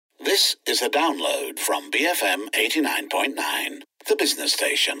This is a download from BFM 89.9, the business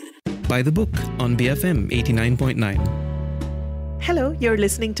station. By the Book on BFM 89.9. Hello, you're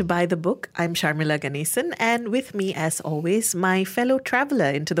listening to By the Book. I'm Sharmila Ganesan, and with me, as always, my fellow traveller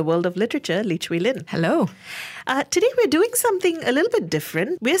into the world of literature, Lee Chui Lin. Hello. Today we're doing something a little bit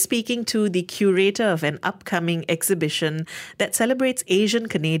different. We're speaking to the curator of an upcoming exhibition that celebrates Asian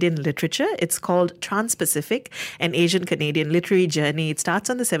Canadian literature. It's called Transpacific, an Asian Canadian literary journey. It starts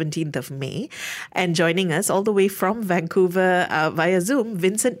on the 17th of May. And joining us all the way from Vancouver via Zoom,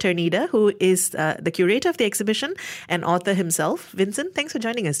 Vincent Ternida, who is the curator of the exhibition and author himself. Vincent, thanks for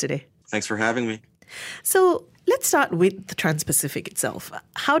joining us today. Thanks for having me. So let's start with the Transpacific itself.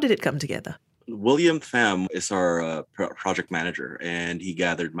 How did it come together? William Pham is our project manager, and he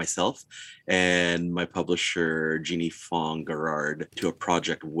gathered myself and my publisher, Jeannie Fong Garrard, to a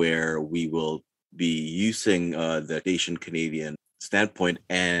project where we will be using the Asian Canadian standpoint,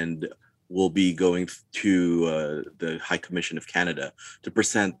 and we'll be going to the High Commission of Canada to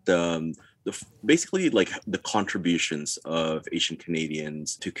present basically like the contributions of Asian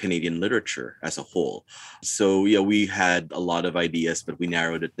Canadians to Canadian literature as a whole. So yeah, we had a lot of ideas, but we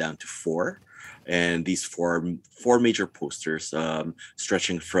narrowed it down to four. And these four major posters,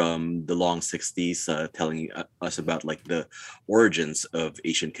 stretching from the long 60s, telling us about like the origins of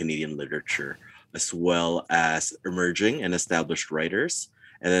Asian Canadian literature, as well as emerging and established writers.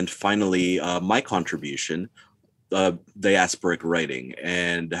 And then finally, my contribution, diasporic writing,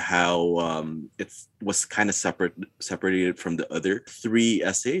 and how it was kind of separated from the other three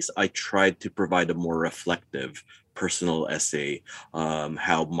essays. I tried to provide a more reflective personal essay,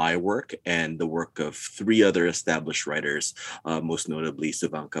 how my work and the work of three other established writers, most notably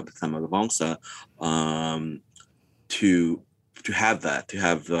Suvanka Thamagavangsa, to have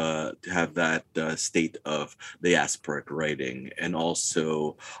that state of diasporic writing. And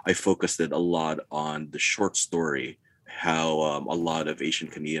also I focused it a lot on the short story, how a lot of Asian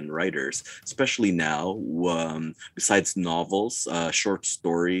Canadian writers, especially now, besides novels, short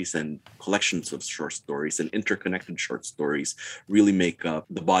stories and collections of short stories and interconnected short stories really make up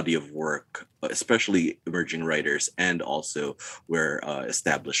the body of work, especially emerging writers, and also where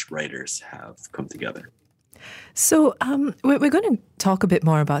established writers have come together. So we're going to talk a bit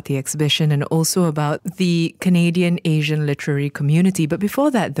more about the exhibition and also about the Canadian Asian literary community. But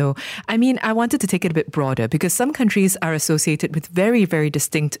before that, though, I wanted to take it a bit broader, because some countries are associated with very, very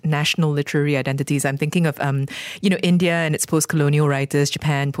distinct national literary identities. I'm thinking of, India and its post-colonial writers,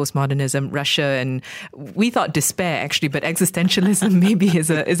 Japan, postmodernism, Russia, and we thought despair, actually, but existentialism maybe is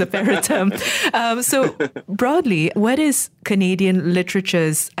a fairer term. So broadly, what is Canadian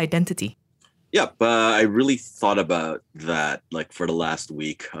literature's identity? Yep, I really thought about that like for the last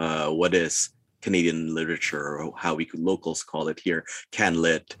week. What is Canadian literature, or how we locals call it here,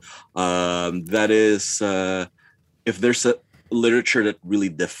 CanLit? That is, if there's a literature that really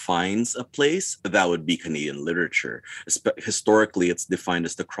defines a place, that would be Canadian literature. Historically, it's defined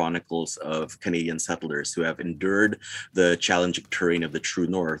as the chronicles of Canadian settlers who have endured the challenging terrain of the True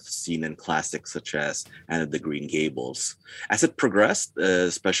North, seen in classics such as Anne of the Green Gables. As it progressed,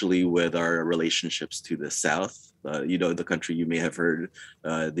 especially with our relationships to the South, the country you may have heard,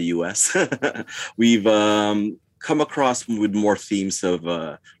 the US, we've come across with more themes of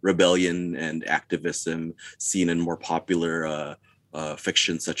rebellion and activism seen in more popular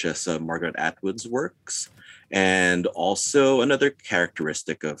fiction such as Margaret Atwood's works. And also another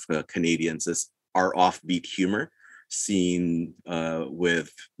characteristic of Canadians is our offbeat humor, seen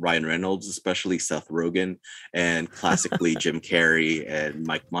with Ryan Reynolds, especially Seth Rogen, and classically Jim Carrey and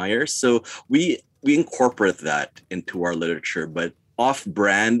Mike Myers. So we incorporate that into our literature, but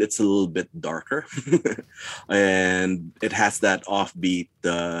off-brand, it's a little bit darker, and it has that offbeat,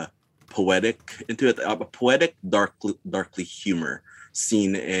 poetic into it, a poetic, darkly humor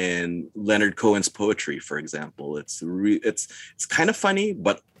seen in Leonard Cohen's poetry, for example. It's kind of funny,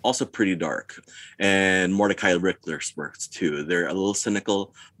 but also pretty dark. And Mordecai Rickler's works too. They're a little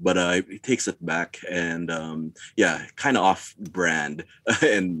cynical, but he takes it back, and kind of off-brand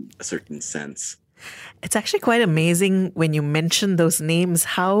in a certain sense. It's actually quite amazing when you mention those names,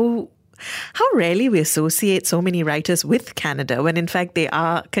 how rarely we associate so many writers with Canada when in fact they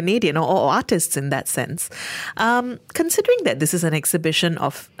are Canadian or artists in that sense. Considering that this is an exhibition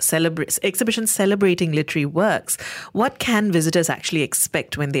celebrating literary works, what can visitors actually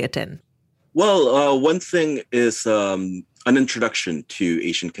expect when they attend? Well, one thing is an introduction to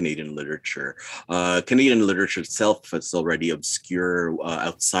Asian Canadian literature. Canadian literature itself is already obscure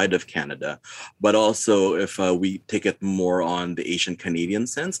outside of Canada, but also if we take it more on the Asian Canadian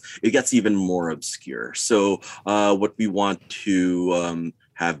sense, it gets even more obscure. So what we want to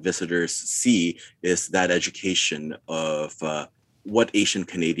have visitors see is that education of what Asian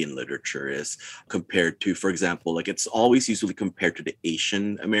Canadian literature is compared to, for example, like it's always usually compared to the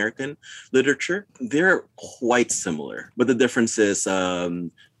Asian American literature. They're quite similar, but the difference is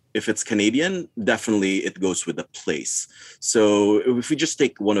if it's Canadian, definitely it goes with the place. So if we just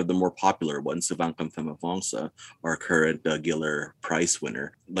take one of the more popular ones, Savangkam Famavongsa, our current Giller Prize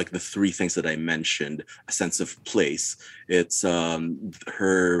winner, like the three things that I mentioned, a sense of place, it's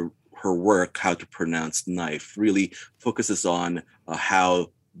her work, How to Pronounce Knife, really focuses on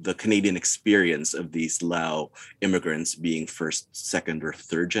how the Canadian experience of these Lao immigrants being first, second, or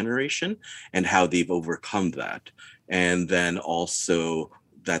third generation, and how they've overcome that. And then also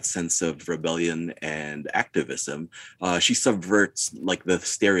that sense of rebellion and activism. She subverts like the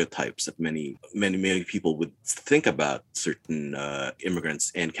stereotypes that many people would think about certain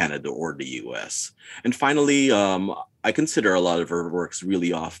immigrants in Canada or the US. And finally, I consider a lot of her works really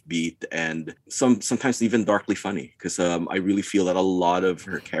offbeat and sometimes even darkly funny, because I really feel that a lot of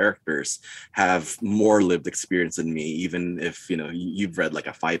her characters have more lived experience than me, even if you've read like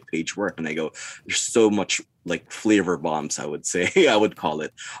a 5-page work and I go, there's so much like flavor bombs, I would say. I would call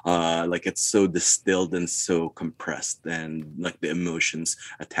it like it's so distilled and so compressed, and like the emotions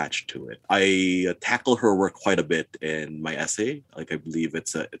attached to it. I tackle her work quite a bit in my essay. Like I believe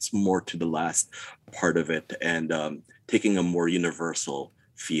it's more to the last part of it, and taking a more universal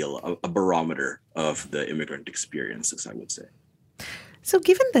feel, a barometer of the immigrant experiences, I would say. So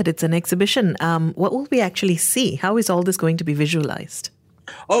given that it's an exhibition, what will we actually see? How is all this going to be visualized?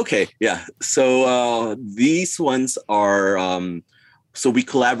 Okay, yeah. So these ones are, so we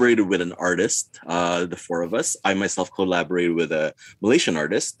collaborated with an artist, the four of us. I myself collaborated with a Malaysian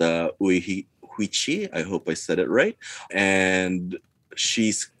artist, Huichi, I hope I said it right. And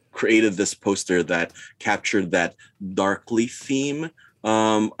she's created this poster that captured that darkly theme,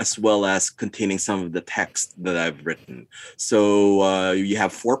 as well as containing some of the text that I've written. So you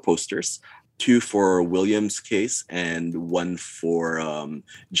have 4 posters, 2 for William's case and 1 for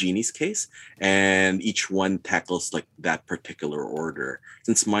Jeannie's case. And each one tackles like that particular order.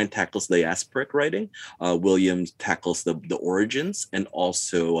 Since mine tackles diasporic writing, William tackles the origins, and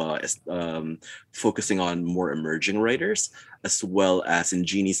also focusing on more emerging writers, as well as in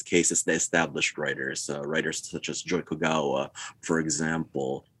Jeannie's case, it's the established writers, writers such as Joy Kogawa, for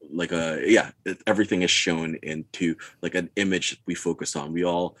example. Like, everything is shown into like an image that we focus on. We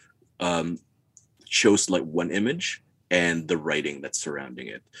all chose like one image and the writing that's surrounding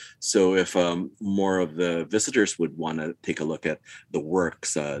it. So if more of the visitors would want to take a look at the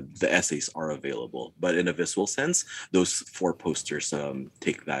works, the essays are available. But in a visual sense, those 4 posters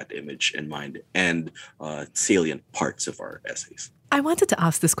take that image in mind and salient parts of our essays. I wanted to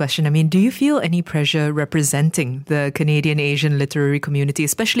ask this question. I mean, do you feel any pressure representing the Canadian Asian literary community,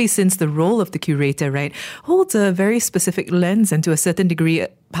 especially since the role of the curator, right, holds a very specific lens and to a certain degree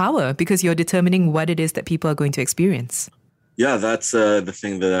power, because you're determining what it is that people are going to experience? Yeah, that's the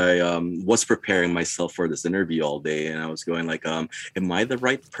thing that I was preparing myself for this interview all day, and I was going like, am I the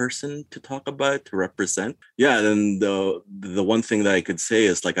right person to talk about, to represent? Yeah, and the one thing that I could say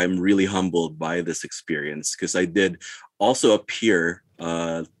is like I'm really humbled by this experience, because I did also appear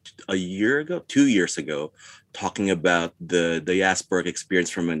 2 years ago, talking about the diasporic experience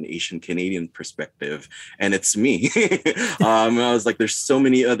from an Asian Canadian perspective, and it's me. I was like, there's so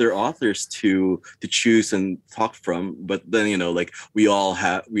many other authors to choose and talk from, but then like we all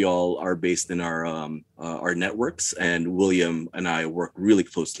are based in our networks, and William and I work really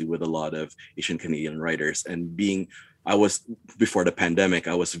closely with a lot of Asian Canadian writers, and before the pandemic,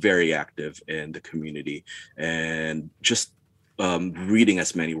 I was very active in the community and just reading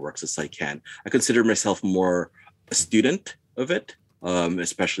as many works as I can. I consider myself more a student of it,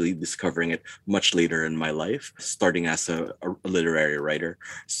 especially discovering it much later in my life, starting as a literary writer.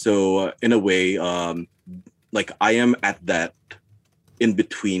 So in a way, like I am at that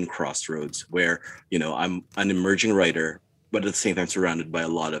in-between crossroads where, I'm an emerging writer, but at the same time surrounded by a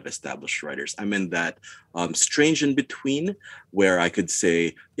lot of established writers. I'm in that strange in-between where I could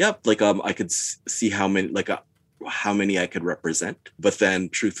say, yep, like I could see how many I could represent. But then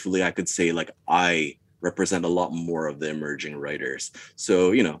truthfully, I could say like I represent a lot more of the emerging writers.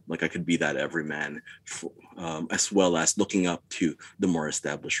 So, like I could be that everyman, as well as looking up to the more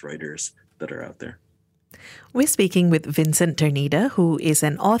established writers that are out there. We're speaking with Vincent Ternida, who is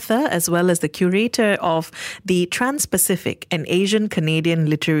an author as well as the curator of the Transpacific, an Asian Canadian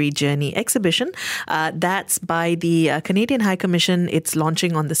Literary Journey exhibition. That's by the Canadian High Commission. It's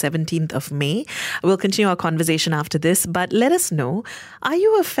launching on the 17th of May. We'll continue our conversation after this, but let us know, are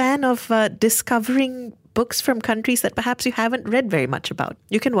you a fan of discovering books from countries that perhaps you haven't read very much about.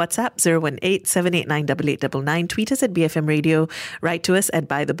 You can WhatsApp 018-789-8899, tweet us at BFM Radio, write to us at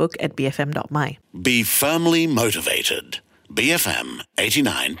buythebook@bfm.my. Be firmly motivated. BFM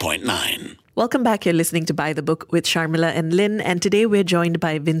 89.9. Welcome back. You're listening to Buy the Book with Sharmila and Lynn, and today we're joined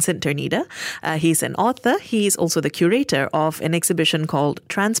by Vincent Ternida. He's an author. He's also the curator of an exhibition called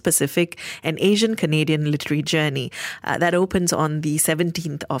Transpacific, an Asian Canadian Literary Journey. That opens on the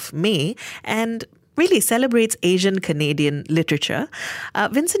 17th of May and really celebrates Asian Canadian literature.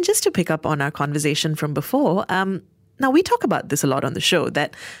 Vincent, just to pick up on our conversation from before, now, we talk about this a lot on the show,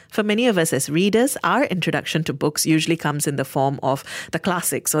 that for many of us as readers, our introduction to books usually comes in the form of the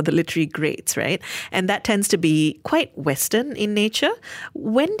classics or the literary greats, right? And that tends to be quite Western in nature.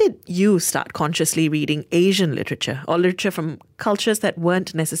 When did you start consciously reading Asian literature or literature from cultures that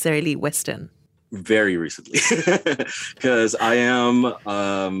weren't necessarily Western? Very recently, because I am,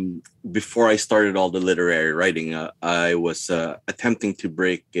 before I started all the literary writing, I was attempting to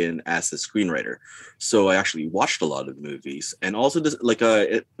break in as a screenwriter. So I actually watched a lot of movies, and also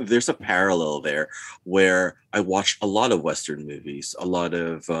there's a parallel there where I watched a lot of Western movies, a lot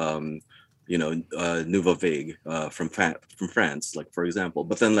of Nouveau Vague from France, like, for example.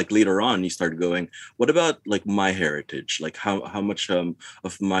 But then, like, later on, you start going, what about like my heritage? Like, how much of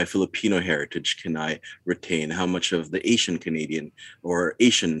my Filipino heritage can I retain? How much of the Asian Canadian or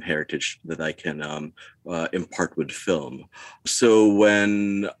Asian heritage that I can impart with film? So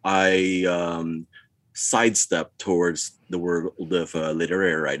when I sidestep towards the world of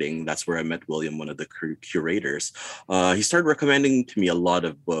literary writing, that's where I met William, one of the curators. He started recommending to me a lot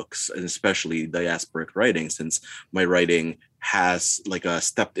of books, and especially diasporic writing, since my writing has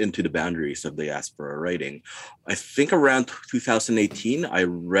stepped into the boundaries of diaspora writing. I think around 2018, I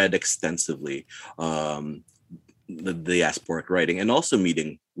read extensively the diasporic writing, and also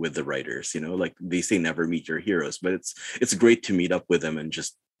meeting with the writers. Like they say, never meet your heroes, but it's great to meet up with them and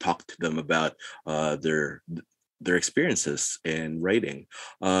just talk to them about their experiences in writing.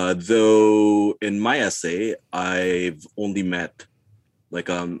 Though in my essay, I've only met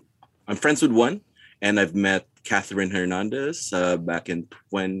I'm friends with one, and I've met Catherine Hernandez back in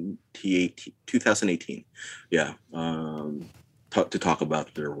 2018. Yeah. To talk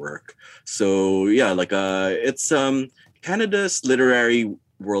about their work. So yeah, it's Canada's literary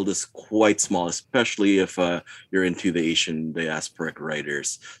world is quite small, especially if you're into the Asian diasporic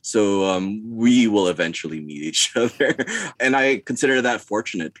writers. So we will eventually meet each other, and I consider that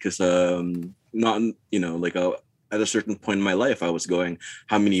fortunate because at a certain point in my life, I was going,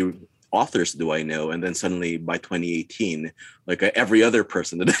 how many authors do I know? And then suddenly by 2018, every other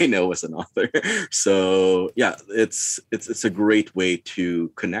person that I know was an author. So yeah, it's a great way to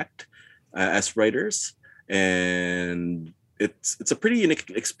connect as writers, and it's a pretty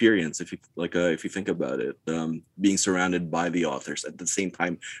unique experience if you think about it, being surrounded by the authors at the same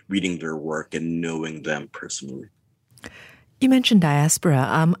time reading their work and knowing them personally. You mentioned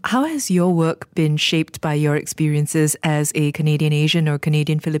diaspora. How has your work been shaped by your experiences as a Canadian Asian or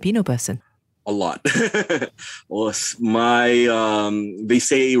Canadian Filipino person? A lot. Well, they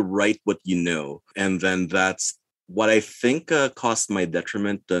say write what you know, and then that's what I think caused my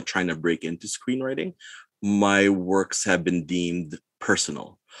detriment trying to break into screenwriting. My works have been deemed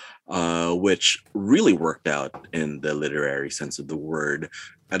personal, which really worked out in the literary sense of the word.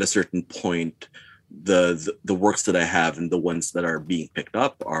 At a certain point, the works that I have and the ones that are being picked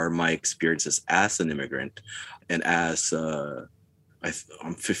up are my experiences as an immigrant, and as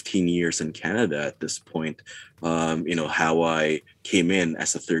I'm 15 years in Canada at this point. How I came in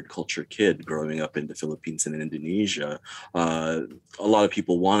as a third culture kid growing up in the Philippines and in Indonesia. A lot of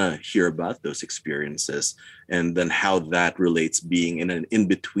people want to hear about those experiences, and then how that relates being in an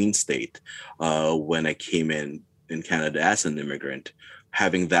in-between state when I came in Canada as an immigrant,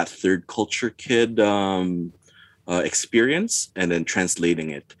 having that third culture kid experience, and then translating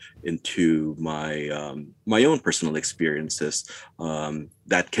it into my own personal experiences,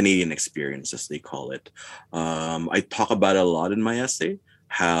 that Canadian experience, as they call it. I talk about it a lot in my essay,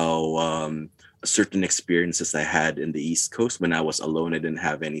 how certain experiences I had in the East Coast when I was alone, I didn't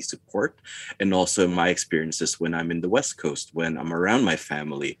have any support, and also my experiences when I'm in the West Coast, when I'm around my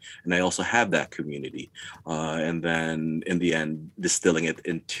family, and I also have that community. And then in the end, distilling it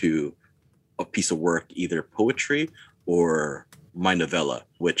into a piece of work, either poetry or my novella,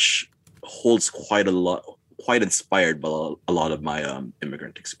 which holds quite inspired by a lot of my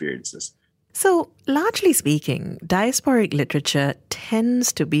immigrant experiences. So, largely speaking, diasporic literature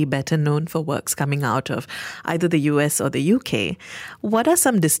tends to be better known for works coming out of either the US or the UK. What are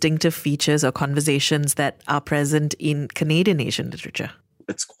some distinctive features or conversations that are present in Canadian Asian literature?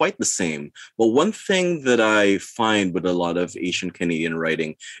 it's quite the same. But one thing that I find with a lot of Asian Canadian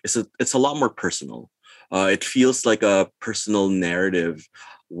writing is it's a lot more personal. It feels like a personal narrative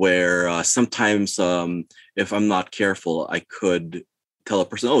where sometimes, if I'm not careful, I could tell a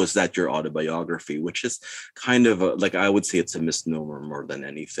person, "Oh, is that your autobiography?" Which is kind of like, I would say it's a misnomer more than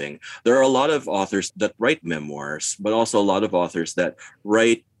anything. There are a lot of authors that write memoirs, but also a lot of authors that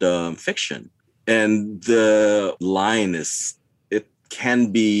write fiction, and the line is, it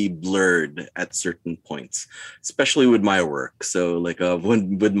can be blurred at certain points, especially with my work. So like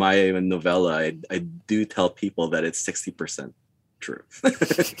when with my novella, I do tell people that it's 60% true.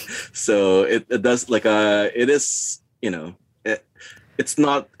 So it does, like it is, it's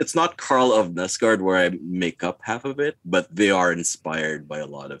not Karl of Nesgard where I make up half of it, but they are inspired by a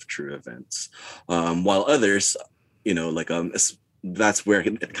lot of true events. While others, that's where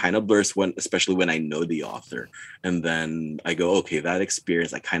it kind of blurs, especially when I know the author, and then I go, okay, that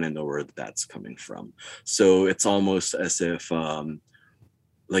experience, I kind of know where that's coming from. So it's almost as if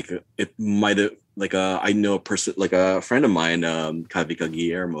it might have, I know a person, like a friend of mine, Kavika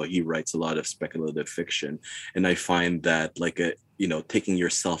Guillermo, he writes a lot of speculative fiction, and I find that taking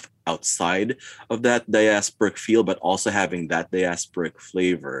yourself outside of that diasporic feel, but also having that diasporic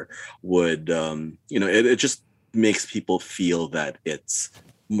flavor would it just makes people feel that it's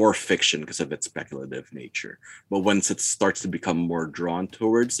more fiction because of its speculative nature. But once it starts to become more drawn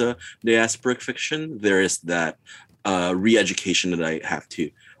towards diasporic fiction, there is that re-education that I have to,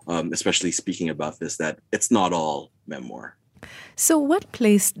 especially speaking about this, that it's not all memoir. So what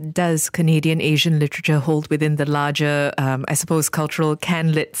place does Canadian Asian literature hold within the larger, I suppose, cultural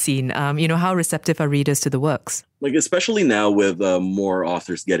can-lit scene? How receptive are readers to the works? Like, especially now with more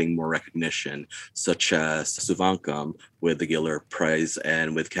authors getting more recognition, such as Suvankam with the Giller Prize,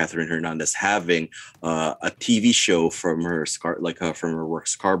 and with Catherine Hernandez having a TV show from her from her work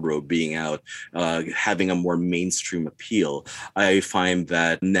Scarborough being out, having a more mainstream appeal. I find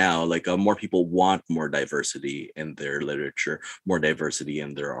that now, more people want more diversity in their literature, more diversity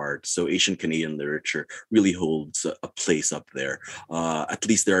in their art. So Asian Canadian literature really holds a place up there. At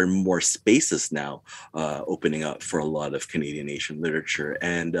least there are more spaces now opening up for a lot of Canadian Asian literature.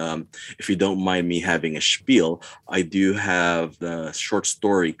 And if you don't mind me having a spiel, I do have the short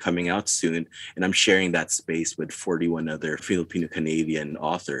story coming out soon, and I'm sharing that space with 41 other Filipino Canadian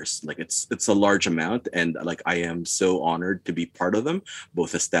authors. It's a large amount, and I am so honored to be part of them,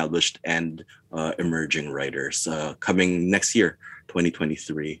 both established and emerging writers, coming next year,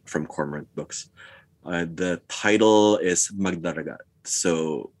 2023, from Cormorant Books. The title is Magdaragat,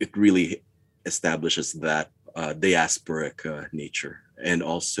 so it really establishes that diasporic nature, and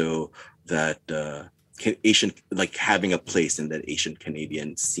also that Asian, having a place in that Asian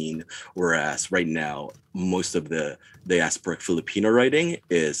Canadian scene, whereas right now most of the diasporic Filipino writing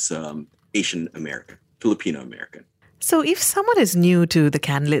is Asian American, Filipino American. So if someone is new to the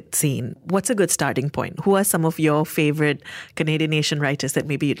CanLit scene, what's a good starting point? Who are some of your favorite Canadian Asian writers that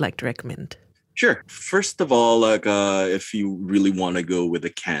maybe you'd like to recommend? Sure. First of all, if you really want to go with a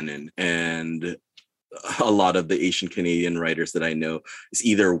canon, and a lot of the Asian Canadian writers that I know is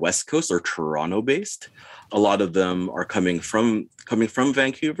either West Coast or Toronto based. A lot of them are coming from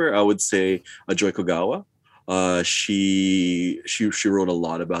Vancouver. I would say Joy Kogawa. She wrote a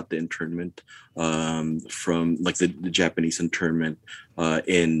lot about the internment, from the Japanese internment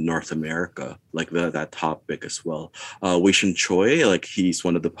in North America, that topic as well. Wei-Shin Choi, he's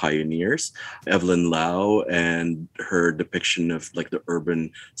one of the pioneers. Evelyn Lau and her depiction of the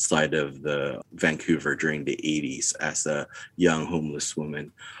urban side of the Vancouver during the 80s as a young homeless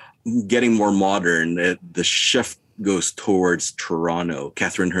woman. Getting more modern, the shift goes towards Toronto.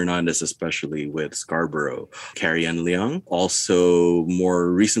 Catherine Hernandez, especially with Scarborough. Carrie Ann Leung. Also, more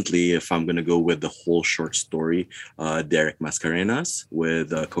recently, if I'm going to go with the whole short story, Derek Mascarenas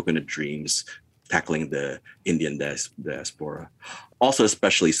with Coconut Dreams, tackling the Indian diaspora. Also,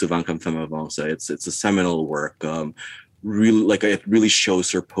 especially Suvankam Famavongsa. It's a seminal work. Really, it really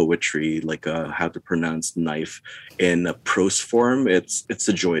shows her poetry, how to pronounce knife in a prose form. It's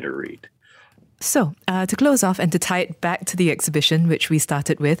a joy to read. So, to close off and to tie it back to the exhibition, which we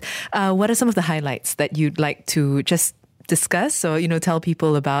started with, what are some of the highlights that you'd like to just discuss or, tell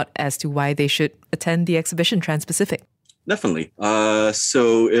people about as to why they should attend the exhibition Transpacific? Definitely.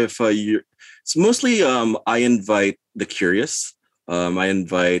 So if it's mostly, I invite the curious. I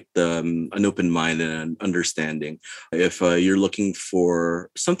invite an open mind and an understanding. If you're looking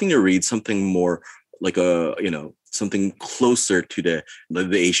for something to read, something more something closer to the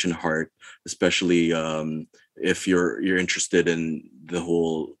Asian heart, especially if you're interested in the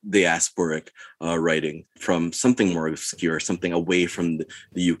whole diasporic writing, from something more obscure, something away from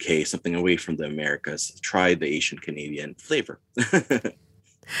the UK, something away from the Americas. Try the Asian Canadian flavor.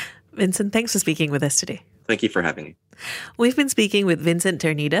 Vincent, thanks for speaking with us today. Thank you for having me. We've been speaking with Vincent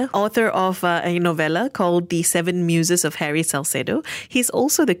Ternida, author of a novella called The Seven Muses of Harry Salcedo. He's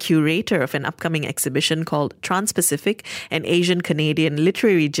also the curator of an upcoming exhibition called Transpacific, an Asian Canadian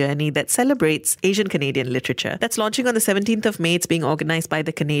literary journey that celebrates Asian Canadian literature. That's launching on the 17th of May. It's being organized by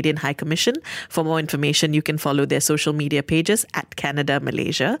the Canadian High Commission. For more information, you can follow their social media pages at Canada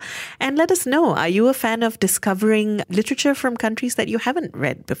Malaysia. And let us know, are you a fan of discovering literature from countries that you haven't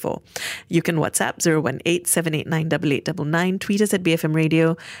read before? You can WhatsApp 018-789-8899, tweet us at BFM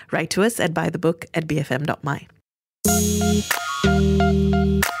Radio, write to us at buythebook@bfm.my.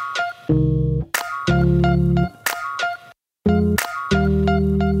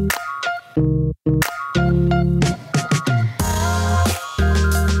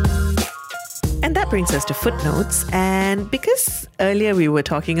 And that brings us to footnotes. And because earlier we were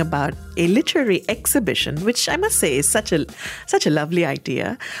talking about a literary exhibition, which I must say is such a lovely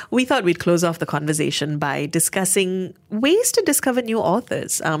idea, we thought we'd close off the conversation by discussing ways to discover new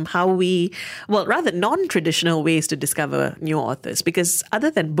authors, non-traditional ways to discover new authors. Because other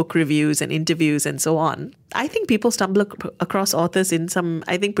than book reviews and interviews and so on, I think people stumble across authors in some,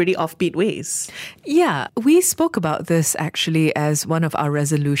 I think, pretty offbeat ways. Yeah, we spoke about this actually as one of our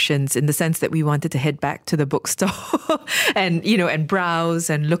resolutions, in the sense that we wanted to head back to the bookstore and browse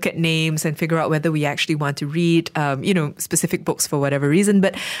and look at names and figure out whether we actually want to read, specific books for whatever reason.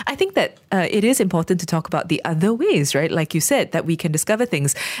 But I think that it is important to talk about the other ways, right? Like you said, that we can discover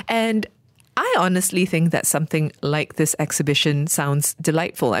things. And I honestly think that something like this exhibition sounds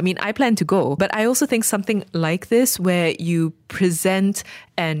delightful. I mean, I plan to go, but I also think something like this, where you present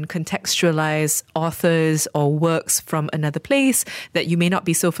and contextualize authors or works from another place that you may not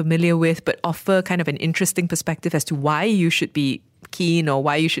be so familiar with, but offer kind of an interesting perspective as to why you should be keen or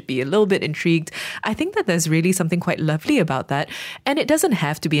why you should be a little bit intrigued. I think that there's really something quite lovely about that. And it doesn't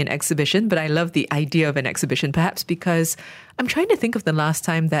have to be an exhibition, but I love the idea of an exhibition, perhaps because I'm trying to think of the last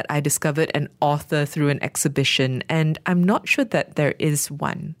time that I discovered an author through an exhibition, and I'm not sure that there is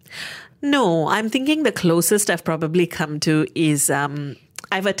one. No, I'm thinking the closest I've probably come to is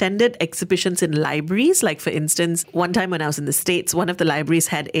I've attended exhibitions in libraries. Like, for instance, one time when I was in the States, one of the libraries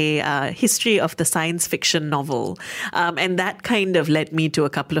had a history of the science fiction novel. And that kind of led me to a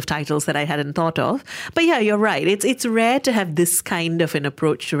couple of titles that I hadn't thought of. But yeah, you're right. It's rare to have this kind of an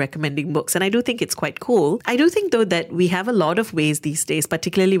approach to recommending books. And I do think it's quite cool. I do think, though, that we have a lot of ways these days,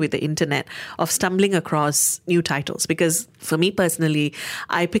 particularly with the internet, of stumbling across new titles. Because for me personally,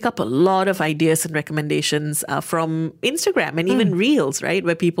 I pick up a lot of ideas and recommendations from Instagram and even Reels, right?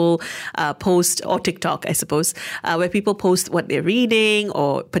 Where people post, or TikTok, I suppose, where people post what they're reading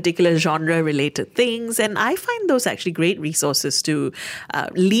or particular genre-related things. And I find those actually great resources to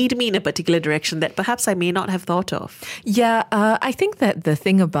lead me in a particular direction that perhaps I may not have thought of. Yeah, I think that the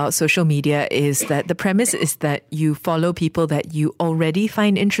thing about social media is that the premise is that you follow people that you already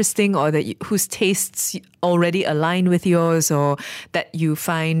find interesting, or that whose tastes already align with yours, or that you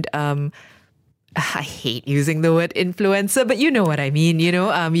find I hate using the word influencer, but you know what I mean, you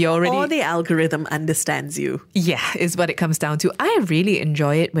already... Or the algorithm understands you. Yeah, is what it comes down to. I really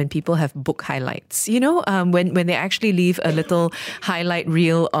enjoy it when people have book highlights, when they actually leave a little highlight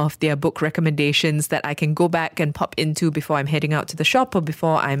reel of their book recommendations that I can go back and pop into before I'm heading out to the shop or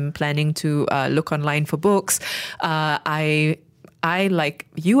before I'm planning to look online for books. I, like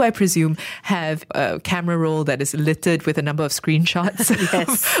you, I presume, have a camera roll that is littered with a number of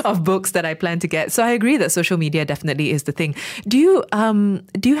screenshots of books that I plan to get. So I agree that social media definitely is the thing. Do you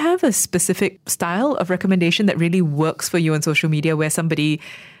have a specific style of recommendation that really works for you on social media, where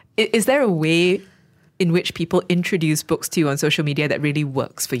is there a way in which people introduce books to you on social media that really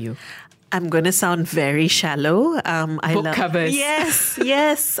works for you? I'm going to sound very shallow. I love covers.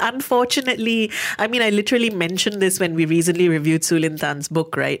 Yes. Unfortunately, I literally mentioned this when we recently reviewed Sulin Tan's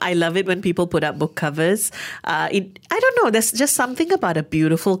book, right? I love it when people put up book covers. I don't know, there's just something about a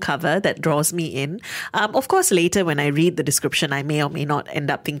beautiful cover that draws me in. Of course, later when I read the description, I may or may not end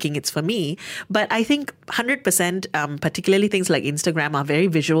up thinking it's for me. But I think 100%, particularly things like Instagram, are very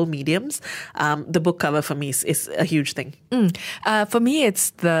visual mediums. The book cover for me is a huge thing. For me,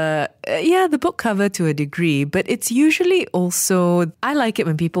 it's the book cover to a degree, but it's usually also, I like it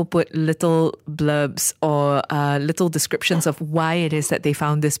when people put little blurbs or little descriptions of why it is that they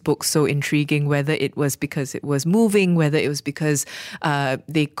found this book so intriguing, whether it was because it was moving, whether it was because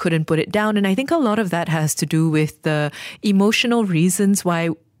they couldn't put it down. And I think a lot of that has to do with the emotional reasons why,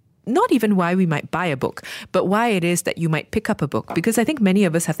 not even why we might buy a book, but why it is that you might pick up a book. Because I think many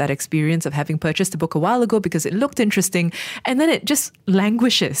of us have that experience of having purchased a book a while ago because it looked interesting, and then it just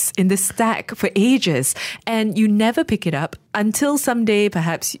languishes in this stack for ages, and you never pick it up until someday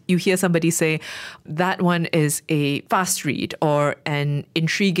perhaps you hear somebody say, that one is a fast read or an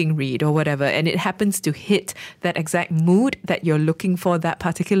intriguing read or whatever, and it happens to hit that exact mood that you're looking for that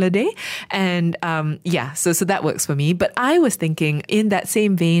particular day. And so that works for me. But I was thinking in that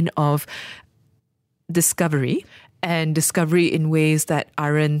same vein of discovery, and discovery in ways that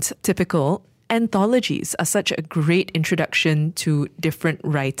aren't typical. Anthologies are such a great introduction to different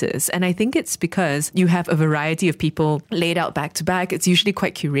writers. And I think it's because you have a variety of people laid out back to back. It's usually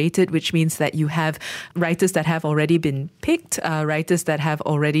quite curated, which means that you have writers that have already been picked, writers that have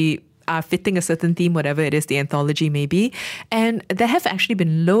already are fitting a certain theme, whatever it is the anthology may be. And there have actually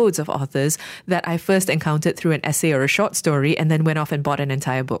been loads of authors that I first encountered through an essay or a short story and then went off and bought an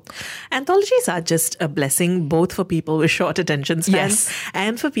entire book. Anthologies are just a blessing, both for people with short attention spans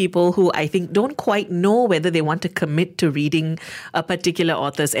and for people who I think don't quite know whether they want to commit to reading a particular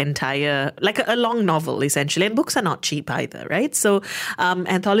author's entire, like a long novel, essentially. And books are not cheap either, right? So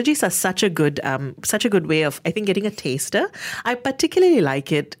anthologies are such a good way of, I think, getting a taster. I particularly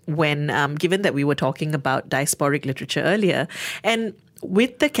like it when given that we were talking about diasporic literature earlier, and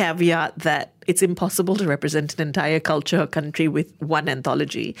with the caveat that it's impossible to represent an entire culture or country with one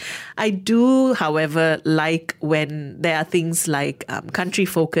anthology. I do, however, like when there are things like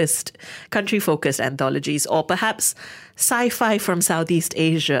country-focused anthologies, or perhaps sci-fi from Southeast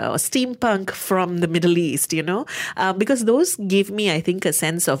Asia or steampunk from the Middle East, because those give me, I think, a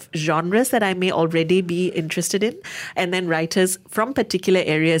sense of genres that I may already be interested in, and then writers from particular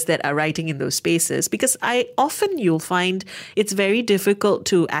areas that are writing in those spaces. Because you'll find it's very difficult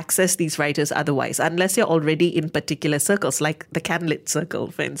to access these writers otherwise, unless you're already in particular circles, like the Canlit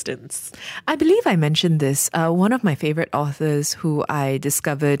circle, for instance. I believe I mentioned this. One of my favorite authors who I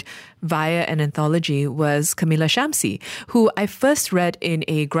discovered via an anthology was Camilla Shamsi, who I first read in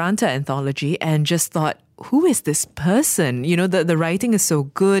a Granta anthology and just thought, who is this person? The writing is so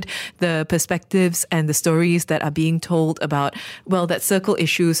good. The perspectives and the stories that are being told about, that circle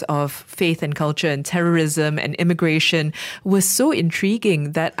issues of faith and culture and terrorism and immigration was so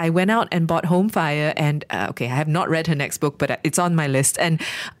intriguing that I went out and bought Home Fire. And I have not read her next book, but it's on my list. And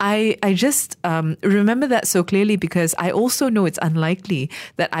I just remember that so clearly because I also know it's unlikely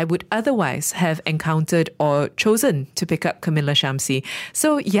that I would otherwise have encountered or chosen to pick up Camilla Shamsi.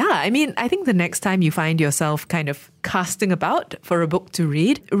 So I think the next time you find yourself kind of casting about for a book to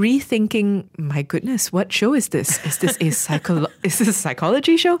read, rethinking, my goodness, what show is this? Is this a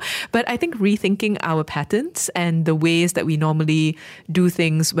psychology show? But I think rethinking our patterns and the ways that we normally do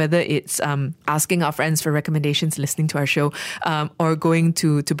things, whether it's asking our friends for recommendations, listening to our show, or going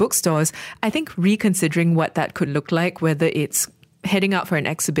to bookstores, I think reconsidering what that could look like, whether it's heading out for an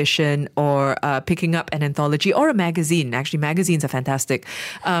exhibition or picking up an anthology or a magazine. Actually, magazines are fantastic.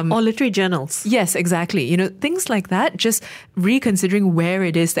 Or literary journals. Yes, exactly. Things like that, just reconsidering where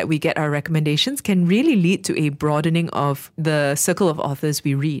it is that we get our recommendations can really lead to a broadening of the circle of authors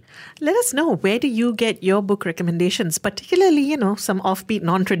we read. Let us know, where do you get your book recommendations, particularly, some offbeat,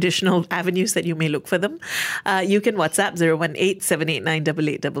 non-traditional avenues that you may look for them. You can WhatsApp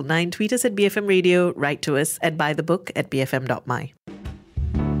 018-789-8899, tweet us at BFM Radio, write to us at buythebook@bfm.my.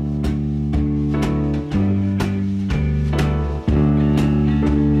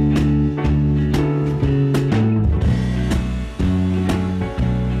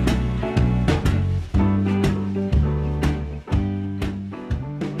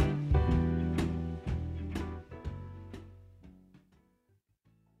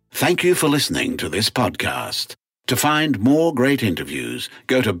 Thank you for listening to this podcast. To find more great interviews,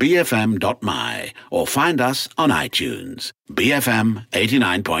 go to bfm.my or find us on iTunes. BFM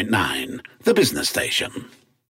 89.9, the business station.